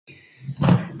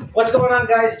What's going on,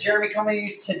 guys? Jeremy coming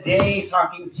to you today,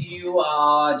 talking to you,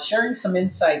 sharing some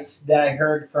insights that I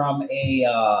heard from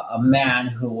a man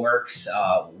who worked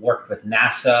with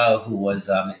NASA, who was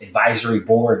advisory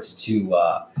boards to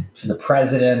the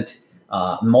president,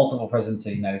 multiple presidents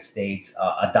of the United States,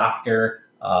 a doctor,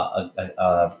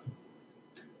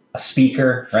 a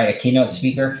speaker, right? A keynote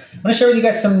speaker. I'm going to share with you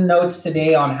guys some notes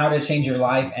today on how to change your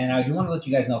life. And I do want to let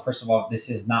you guys know, first of all, this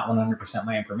is not 100%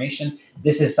 my information.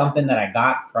 This is something that I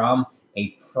got from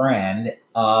a friend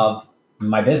of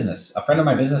my business,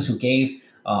 who gave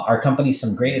our company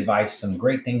some great advice, some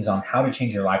great things on how to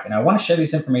change your life. And I want to share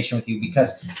this information with you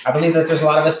because I believe that there's a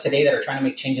lot of us today that are trying to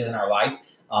make changes in our life.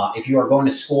 If you are going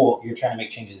to school, you're trying to make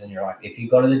changes in your life. If you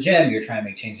go to the gym, you're trying to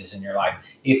make changes in your life.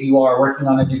 If you are working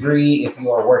on a degree, if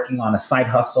you are working on a side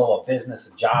hustle, a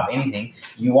business, a job, anything,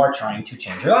 you are trying to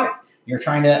change your life. You're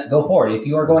trying to go forward. If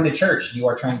you are going to church, you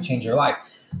are trying to change your life.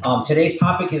 Today's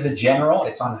topic is a general.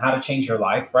 It's on how to change your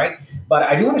life, right? But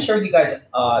I do want to share with you guys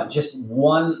just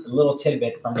one little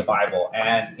tidbit from the Bible.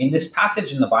 And in this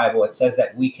passage in the Bible, it says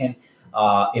that we can,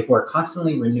 if we're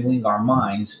constantly renewing our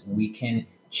minds, we can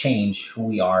change who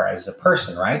we are as a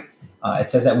person, right? It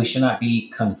says that we should not be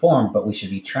conformed, but we should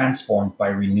be transformed by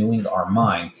renewing our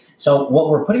mind. So what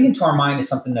we're putting into our mind is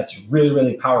something that's really,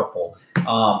 really powerful.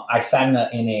 I sat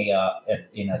in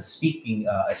a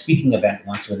speaking event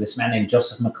once with this man named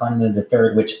Joseph McClendon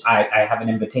III, which I have an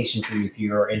invitation for you if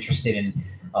you're interested in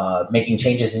making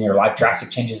changes in your life, drastic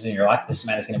changes in your life. This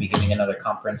man is going to be giving another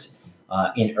conference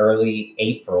in early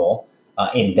April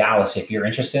in Dallas. If you're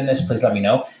interested in this, please let me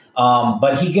know.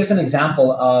 But he gives an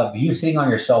example of you sitting on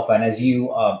your sofa, and as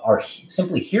you are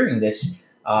simply hearing this,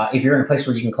 if you're in a place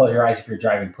where you can close your eyes, if you're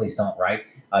driving, please don't, right?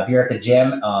 If you're at the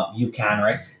gym, you can,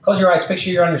 right? Close your eyes, picture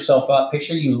you're on your sofa,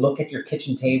 picture you look at your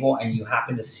kitchen table and you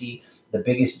happen to see the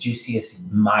biggest,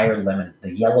 juiciest Meyer lemon,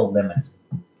 the yellow lemons.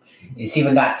 It's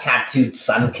even got tattooed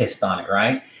sun-kissed on it,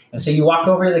 right? And so you walk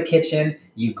over to the kitchen,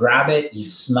 you grab it, you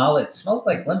smell it. It smells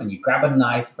like lemon. You grab a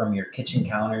knife from your kitchen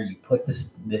counter, you put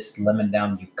this lemon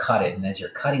down, you cut it. And as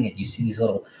you're cutting it, you see these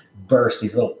little bursts,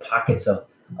 these little pockets of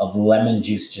lemon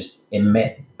juice just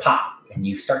emit, pop, and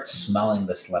you start smelling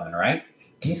this lemon, right?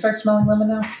 Can you start smelling lemon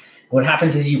now? What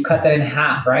happens is you cut that in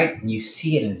half, right? And you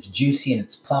see it and it's juicy and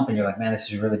it's plump and you're like, man, this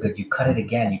is really good. You cut it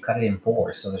again, you cut it in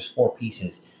four. So there's 4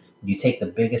 pieces. You take the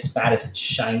biggest, fattest,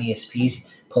 shiniest piece,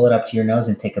 pull it up to your nose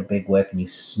and take a big whiff and you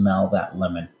smell that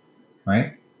lemon,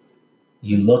 right?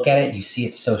 You look at it, you see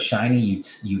it's so shiny,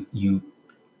 you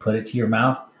put it to your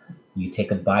mouth, you take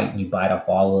a bite and you bite off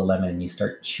all the lemon and you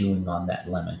start chewing on that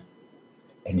lemon.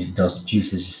 And those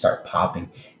juices just start popping.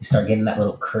 You start getting that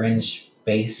little cringe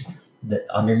face that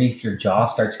underneath your jaw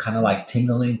starts kind of like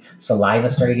tingling, saliva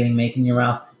started getting made in your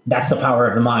mouth. That's the power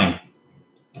of the mind.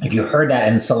 If you heard that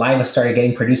and saliva started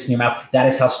getting produced in your mouth, that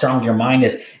is how strong your mind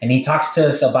is. And he talks to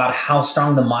us about how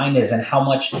strong the mind is and how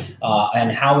much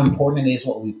and how important it is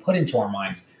what we put into our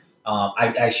minds.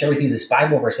 I share with you this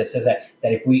Bible verse that says that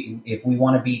if we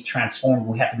want to be transformed,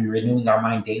 we have to be renewing our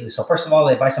mind daily. So first of all,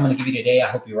 the advice I'm going to give you today, I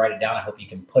hope you write it down. I hope you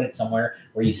can put it somewhere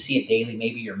where you see it daily,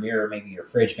 maybe your mirror, maybe your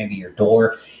fridge, maybe your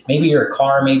door, maybe your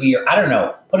car, maybe I don't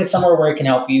know. Put it somewhere where it can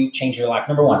help you change your life.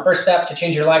 Number one, first step to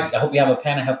change your life. I hope you have a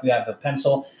pen. I hope you have a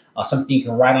pencil, something you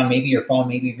can write on, maybe your phone,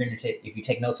 maybe if you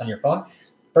take notes on your phone.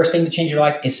 First thing to change your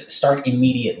life is start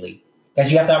immediately.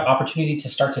 Guys, you have the opportunity to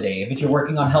start today. If you're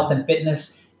working on health and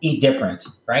fitness, eat different,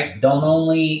 right? Don't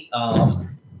only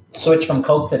switch from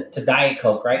Coke to Diet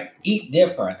Coke, right? Eat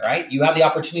different, right? You have the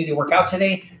opportunity to work out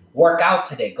today,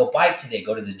 go bike today,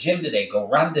 go to the gym today, go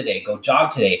run today, go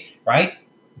jog today, right?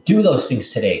 Do those things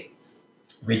today.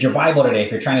 Read your Bible today. If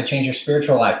you're trying to change your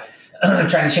spiritual life,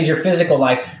 trying to change your physical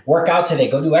life, work out today,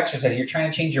 go do exercise. You're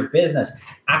trying to change your business.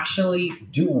 Actually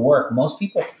do work. Most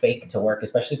people fake to work,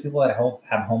 especially people that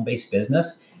have home-based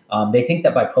business. They think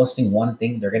that by posting one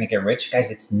thing, they're going to get rich. Guys,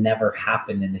 it's never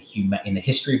happened in the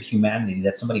history of humanity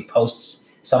that somebody posts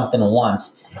something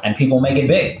once and people make it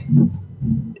big.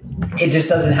 It just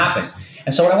doesn't happen.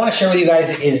 And so what I want to share with you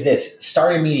guys is this.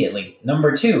 Start immediately.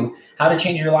 Number 2, how to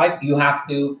change your life. You have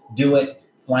to do it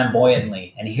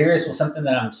flamboyantly. And here's something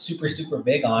that I'm super, super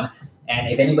big on. And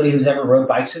if anybody who's ever rode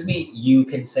bikes with me, you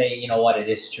can say, you know what, it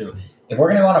is true. If we're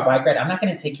going to go on a bike ride, I'm not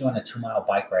going to take you on a 2-mile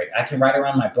bike ride. I can ride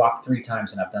around my block 3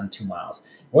 times and I've done 2 miles.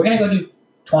 We're going to go do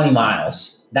 20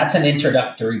 miles. That's an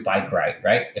introductory bike ride,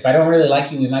 right? If I don't really like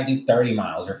you, we might do 30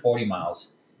 miles or 40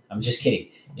 miles. I'm just kidding.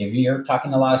 If you're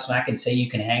talking a lot of smack and say you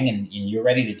can hang and you're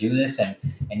ready to do this, and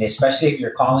especially if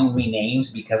you're calling me names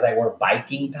because I wear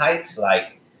biking tights,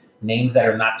 like names that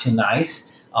are not too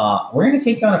nice, We're going to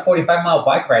take you on a 45-mile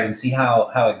bike ride and see how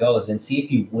it goes, and see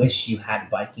if you wish you had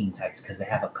biking tights because they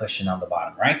have a cushion on the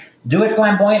bottom, right? Do it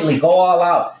flamboyantly. Go all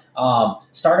out.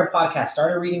 Start a podcast.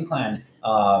 Start a reading plan.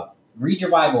 Read your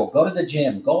Bible. Go to the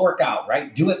gym. Go work out,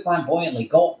 right? Do it flamboyantly.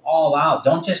 Go all out.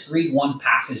 Don't just read one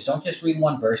passage. Don't just read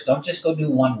one verse. Don't just go do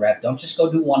one rep. Don't just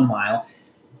go do 1 mile.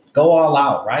 Go all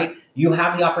out, right? You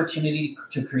have the opportunity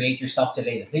to create yourself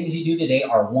today. The things you do today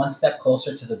are one step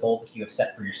closer to the goal that you have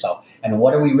set for yourself. And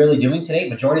what are we really doing today?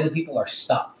 Majority of the people are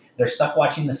stuck. They're stuck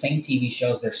watching the same TV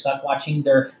shows. They're stuck watching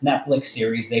their Netflix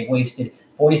series. They've wasted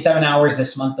 47 hours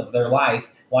this month of their life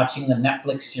watching the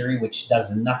Netflix series, which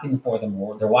does nothing for them.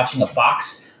 They're watching a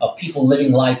box of people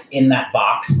living life in that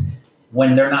box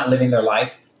when they're not living their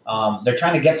life. They're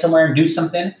trying to get somewhere and do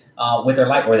something with their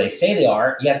life, or they say they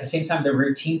are, yet at the same time, the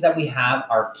routines that we have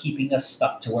are keeping us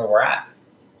stuck to where we're at.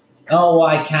 Oh, well,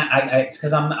 I can't. It's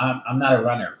because I'm not a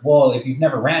runner. Well, if you've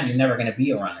never ran, you're never going to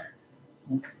be a runner.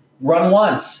 Run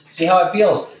once, see how it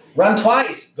feels. Run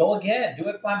twice, go again. Do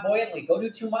it flamboyantly. Go do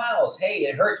 2 miles. Hey,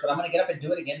 it hurts, but I'm going to get up and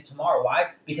do it again tomorrow. Why?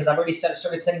 Because I've already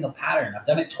started setting a pattern. I've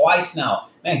done it twice now.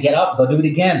 Man, get up, go do it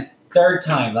again. Third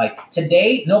time. Like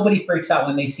today, nobody freaks out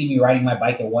when they see me riding my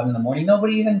bike at 1 a.m.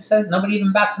 Nobody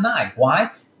even bats an eye.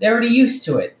 Why? They're already used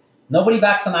to it. Nobody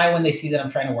bats an eye when they see that I'm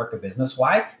trying to work a business.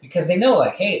 Why? Because they know,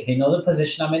 like, hey, they know the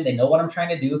position I'm in. They know what I'm trying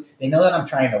to do. They know that I'm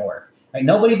trying to work. Right?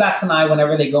 Nobody bats an eye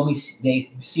whenever they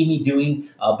see me doing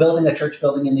building a church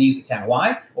building in the Yucatan.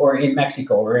 Why? Or in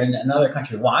Mexico or in another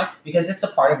country. Why? Because it's a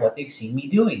part of what they've seen me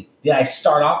doing. Did I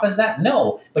start off as that?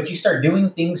 No. But you start doing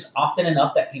things often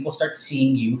enough that people start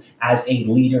seeing you as a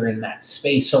leader in that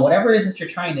space. So whatever it is that you're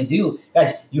trying to do,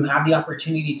 guys, you have the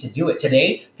opportunity to do it.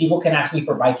 Today, people can ask me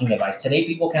for biking advice. Today,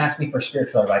 people can ask me for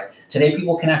spiritual advice. Today,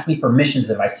 people can ask me for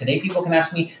missions advice. Today, people can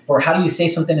ask me for how do you say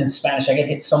something in Spanish. I get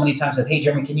hit so many times with, hey,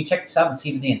 Jeremy, can you check this out and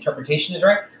see if the interpretation is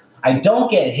right? I don't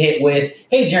get hit with,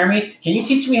 hey, Jeremy, can you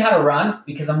teach me how to run?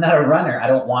 Because I'm not a runner. I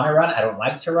don't want to run. I don't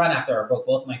like to run. After I broke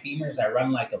both my femurs, I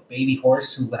run like a baby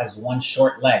horse who has one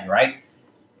short leg, right?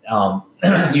 You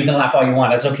can laugh all you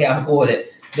want. That's okay. I'm cool with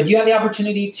it. But you have the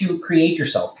opportunity to create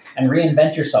yourself and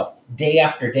reinvent yourself day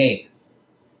after day.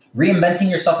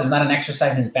 Reinventing yourself is not an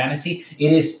exercise in fantasy.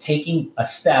 It is taking a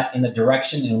step in the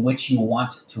direction in which you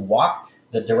want to walk,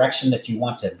 the direction that you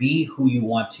want to be, who you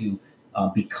want to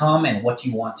become, and what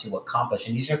you want to accomplish.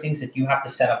 And these are things that you have to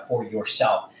set up for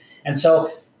yourself. And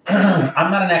so I'm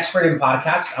not an expert in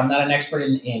podcasts. I'm not an expert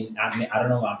I don't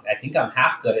know. I think I'm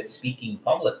half good at speaking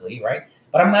publicly, right?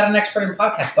 But I'm not an expert in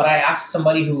podcasts. But I asked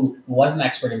somebody who was an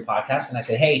expert in podcasts, and I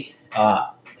said, hey,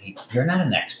 you're not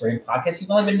an expert in podcasts.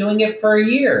 You've only been doing it for a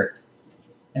year.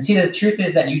 And see, the truth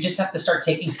is that you just have to start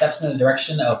taking steps in the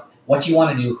direction of what you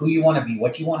want to do, who you want to be,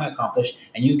 what you want to accomplish,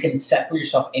 and you can set for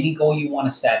yourself any goal you want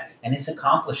to set, and it's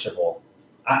accomplishable.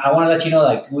 I want to let you know,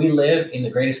 like, we live in the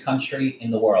greatest country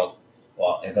in the world.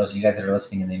 Well, if those of you guys that are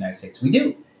listening in the United States, we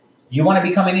do. You want to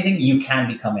become anything, you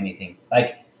can become anything.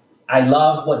 Like, I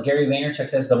love what Gary Vaynerchuk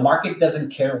says, the market doesn't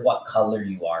care what color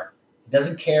you are. It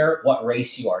doesn't care what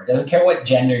race you are. It doesn't care what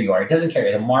gender you are. It doesn't care.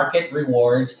 The market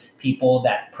rewards people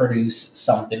that produce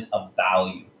something of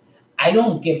value. I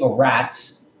don't give a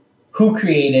rat's who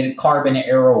created carbon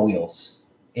aero wheels.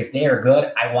 If they are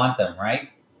good, I want them, right?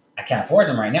 I can't afford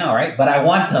them right now, right? But I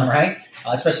want them, right?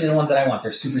 Especially the ones that I want.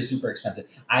 They're super, super expensive.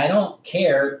 I don't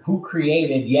care who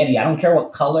created Yeti. I don't care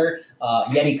what color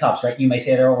Yeti cups, right? You may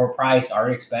say they're overpriced.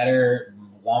 Arctic's better.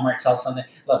 Walmart sells something.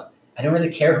 Look, I don't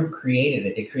really care who created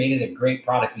it. They created a great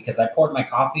product because I poured my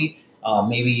coffee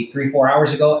maybe 3-4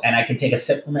 hours ago, and I can take a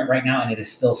sip from it right now, and it is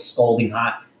still scalding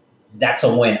hot. That's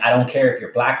a win. I don't care if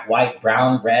you're black, white,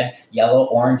 brown, red, yellow,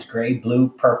 orange, gray, blue,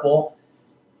 purple.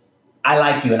 I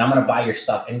like you, and I'm going to buy your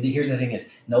stuff. And here's the thing is,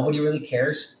 nobody really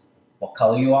cares what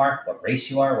color you are, what race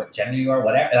you are, what gender you are,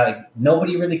 whatever. Like,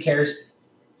 nobody really cares.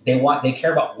 They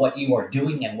care about what you are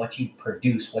doing and what you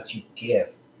produce, what you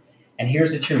give. And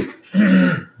here's the truth.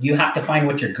 You have to find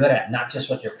what you're good at, not just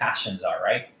what your passions are,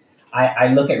 right? I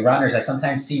look at runners. I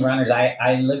sometimes see runners.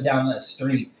 I live down the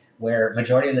street where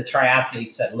majority of the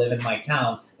triathletes that live in my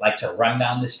town like to run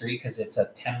down the street because it's a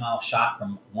 10-mile shot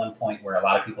from one point where a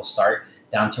lot of people start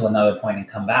down to another point and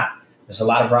come back. There's a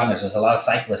lot of runners. There's a lot of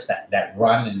cyclists that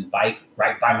run and bike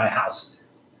right by my house.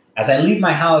 As I leave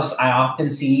my house, I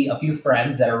often see a few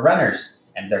friends that are runners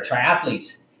and they're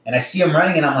triathletes. And I see them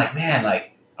running and I'm like, man,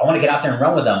 like, I want to get out there and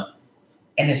run with them.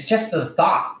 And it's just the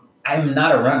thought. I'm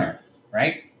not a runner,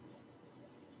 right?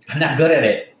 I'm not good at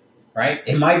it. Right?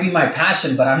 It might be my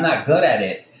passion, but I'm not good at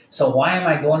it. So why am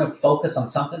I going to focus on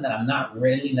something that I'm not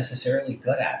really necessarily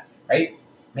good at, right?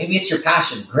 Maybe it's your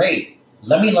passion. Great.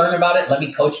 Let me learn about it. Let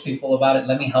me coach people about it.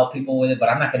 Let me help people with it, but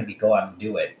I'm not going to go out and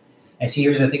do it. And see,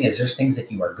 here's the thing is there's things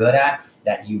that you are good at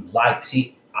that you like.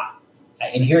 See,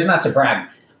 and here's not to brag.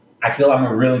 I feel I'm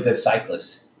a really good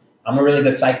cyclist. I'm a really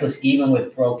good cyclist, even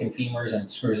with broken femurs and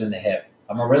screws in the hip.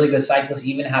 I'm a really good cyclist,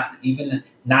 even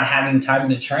not having time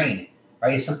to train.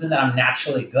 Right, it's something that I'm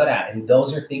naturally good at, and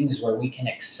those are things where we can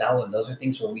excel, and those are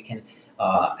things where we can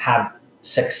have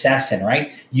success in.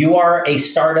 Right, you are a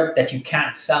startup that you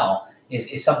can't sell.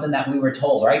 Is something that we were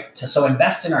told. Right, so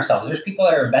invest in ourselves. There's people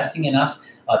that are investing in us,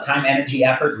 time, energy,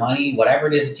 effort, money, whatever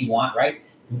it is that you want. Right,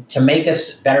 to make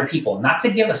us better people, not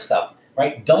to give us stuff.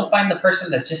 Right, don't find the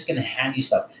person that's just going to hand you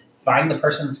stuff. Find the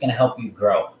person that's going to help you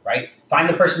grow, right? Find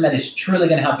the person that is truly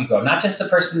going to help you grow, not just the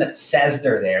person that says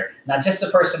they're there, not just the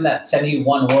person that sends you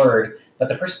one word, but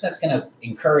the person that's going to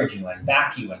encourage you and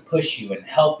back you and push you and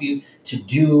help you to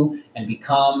do and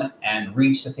become and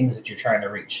reach the things that you're trying to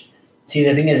reach. See,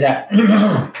 the thing is that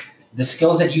the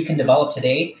skills that you can develop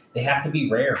today, they have to be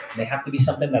rare. They have to be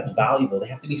something that's valuable. They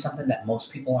have to be something that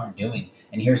most people aren't doing.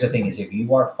 And here's the thing is if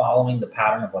you are following the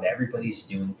pattern of what everybody's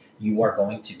doing, you are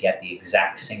going to get the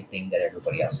exact same thing that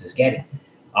everybody else is getting.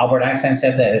 Albert Einstein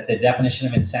said that the definition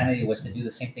of insanity was to do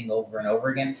the same thing over and over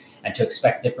again and to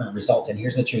expect different results. And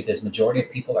here's the truth is majority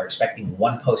of people are expecting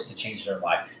one post to change their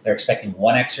life. They're expecting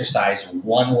one exercise,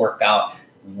 one workout,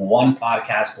 one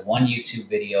podcast, one YouTube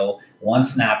video, one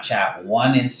Snapchat,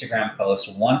 one Instagram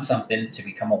post, one something to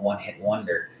become a one-hit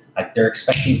wonder. Like they're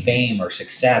expecting fame or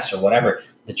success or whatever.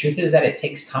 The truth is that it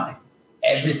takes time.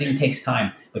 Everything takes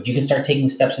time, but you can start taking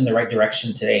steps in the right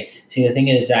direction today. See, the thing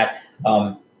is that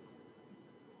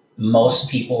most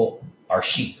people are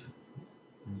sheep.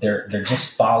 They're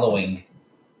just following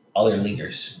other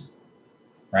leaders,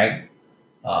 right?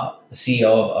 The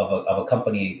CEO of a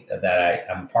company that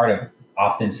I'm part of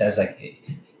often says,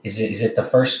 like, is it the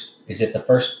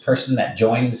first person that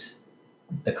joins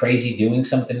the crazy doing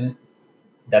something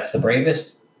that's the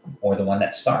bravest, or the one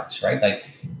that starts, right? Like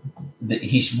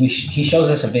he shows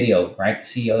us a video, right? The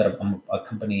CEO that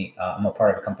I'm a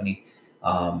part of a company.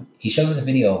 He shows us a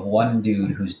video of one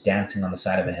dude who's dancing on the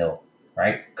side of a hill,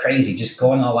 right? Crazy, just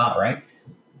going all out, right?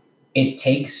 It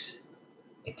takes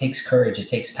courage, it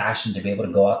takes passion to be able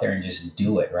to go out there and just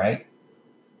do it, right?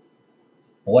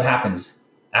 What happens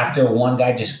after one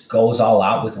guy just goes all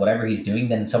out with whatever he's doing?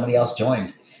 Then somebody else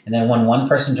joins. And then when one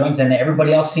person joins, then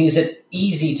everybody else sees it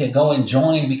easy to go and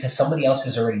join because somebody else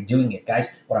is already doing it.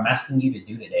 Guys, what I'm asking you to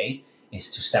do today is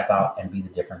to step out and be the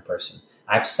different person.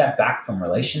 I've stepped back from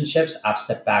relationships. I've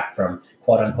stepped back from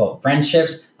quote unquote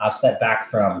friendships. I've stepped back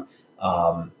from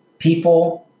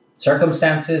people,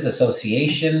 circumstances,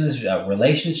 associations,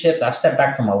 relationships. I've stepped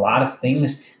back from a lot of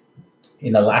things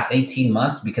in the last 18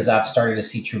 months because I've started to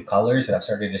see true colors, and I've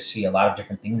started to see a lot of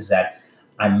different things that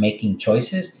I'm making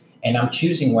choices, and I'm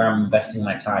choosing where I'm investing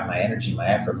my time, my energy, my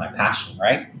effort, my passion,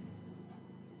 right?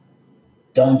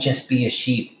 Don't just be a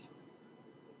sheep.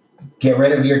 Get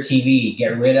rid of your TV.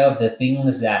 Get rid of the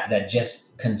things that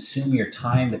just consume your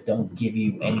time but don't give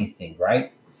you anything,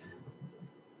 right?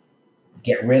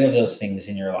 Get rid of those things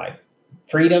in your life.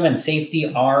 Freedom and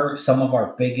safety are some of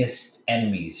our biggest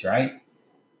enemies, right?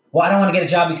 Well, I don't want to get a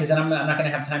job because then I'm not going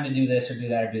to have time to do this or do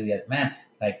that or do that. Man,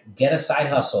 like get a side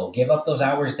hustle. Give up those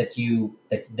hours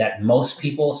that most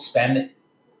people spend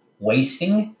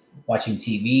wasting watching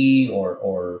TV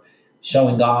or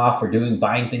showing off or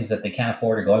buying things that they can't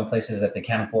afford or going places that they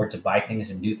can't afford to buy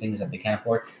things and do things that they can't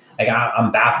afford. Like I'm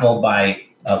baffled by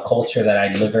a culture that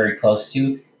I live very close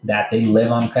to that they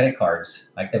live on credit cards.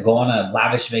 Like they go on a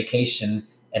lavish vacation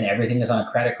and everything is on a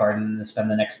credit card and then they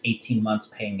spend the next 18 months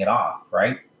paying it off,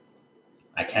 right?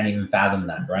 I can't even fathom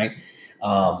that, right?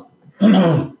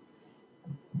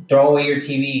 Throw away your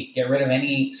TV. Get rid of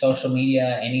any social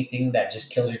media, anything that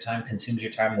just kills your time, consumes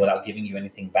your time without giving you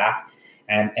anything back.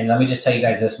 And let me just tell you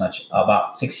guys this much.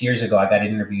 About 6 years ago, I got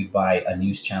interviewed by a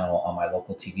news channel on my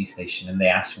local TV station, and they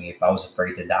asked me if I was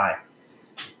afraid to die.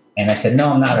 And I said, no,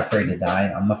 I'm not afraid to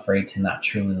die. I'm afraid to not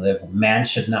truly live. Man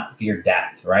should not fear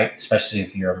death, right? Especially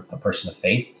if you're a person of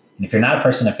faith. And if you're not a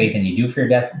person of faith and you do fear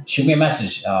death, shoot me a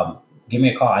message. Give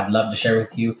me a call. I'd love to share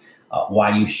with you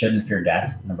why you shouldn't fear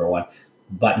death, number one.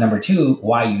 But number two,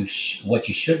 what you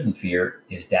shouldn't fear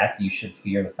is death. You should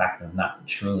fear the fact of not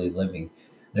truly living.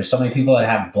 There's so many people that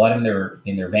have blood in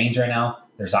their veins right now.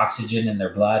 There's oxygen in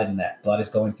their blood, and that blood is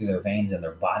going through their veins, and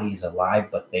their body is alive,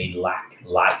 but they lack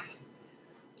life.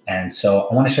 And so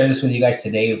I want to share this with you guys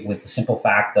today with the simple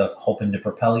fact of hoping to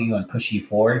propel you and push you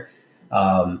forward.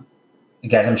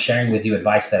 Guys, I'm sharing with you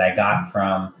advice that I got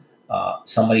from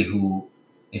somebody who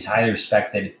is highly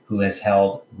respected, who has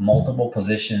held multiple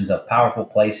positions of powerful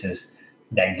places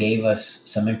that gave us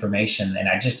some information. And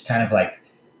I just kind of like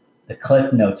the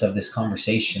cliff notes of this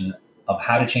conversation of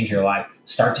how to change your life.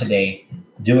 Start today,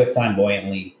 do it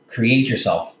flamboyantly, create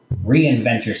yourself,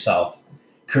 reinvent yourself.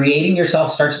 Creating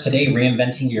yourself starts today,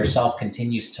 reinventing yourself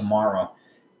continues tomorrow,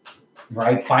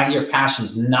 right? Find your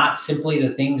passions, not simply the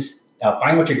things,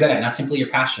 find what you're good at, not simply your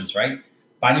passions, right?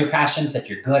 Find your passions that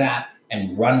you're good at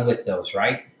and run with those,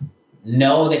 right?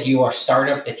 Know that you are a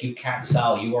startup that you can't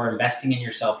sell. You are investing in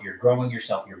yourself. You're growing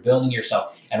yourself. You're building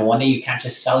yourself. And one day you can't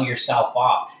just sell yourself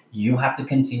off. You have to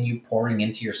continue pouring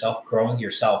into yourself, growing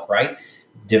yourself, right?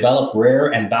 Develop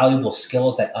rare and valuable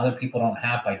skills that other people don't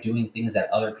have by doing things that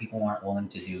other people aren't willing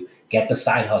to do. Get the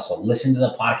side hustle. Listen to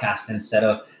the podcast instead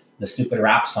of the stupid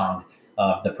rap song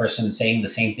of the person saying the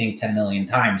same thing 10 million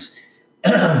times.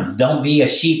 Don't be a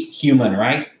sheep human,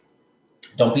 right?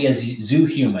 Don't be a zoo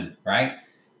human, right?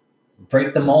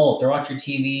 Break the mold, throw out your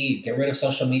TV, get rid of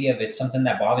social media if it's something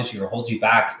that bothers you or holds you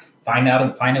back. Find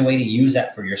a way to use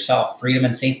that for yourself. Freedom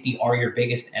and safety are your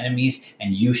biggest enemies,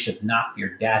 and you should not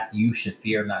fear death. You should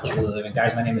fear not truly living.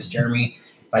 Guys, my name is Jeremy.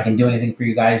 If I can do anything for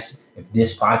you guys, if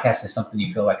this podcast is something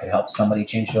you feel like could help somebody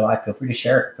change their life, feel free to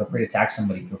share it. Feel free to tag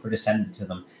somebody. Feel free to send it to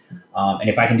them. And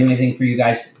if I can do anything for you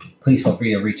guys, please feel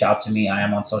free to reach out to me. I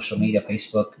am on social media,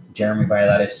 Facebook, Jeremy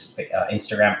Violetis,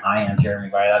 Instagram, I am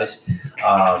Jeremy Violetis.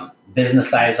 Business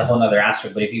side is a whole nother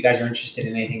aspect, but if you guys are interested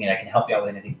in anything and I can help you out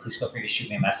with anything, please feel free to shoot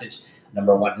me a message.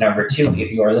 Number one. Number two,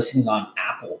 if you are listening on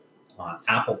Apple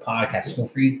Podcasts, feel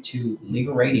free to leave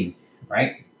a rating,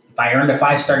 right? If I earned a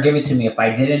 5-star, give it to me. If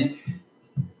I didn't,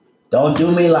 don't do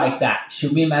me like that.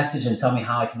 Shoot me a message and tell me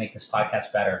how I can make this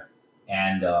podcast better,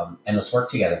 and let's work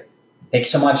together. Thank you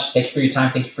so much. Thank you for your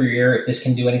time. Thank you for your ear. If this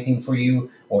can do anything for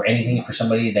you or anything for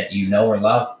somebody that you know or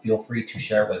love, feel free to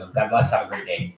share it with them. God bless. Have a great day.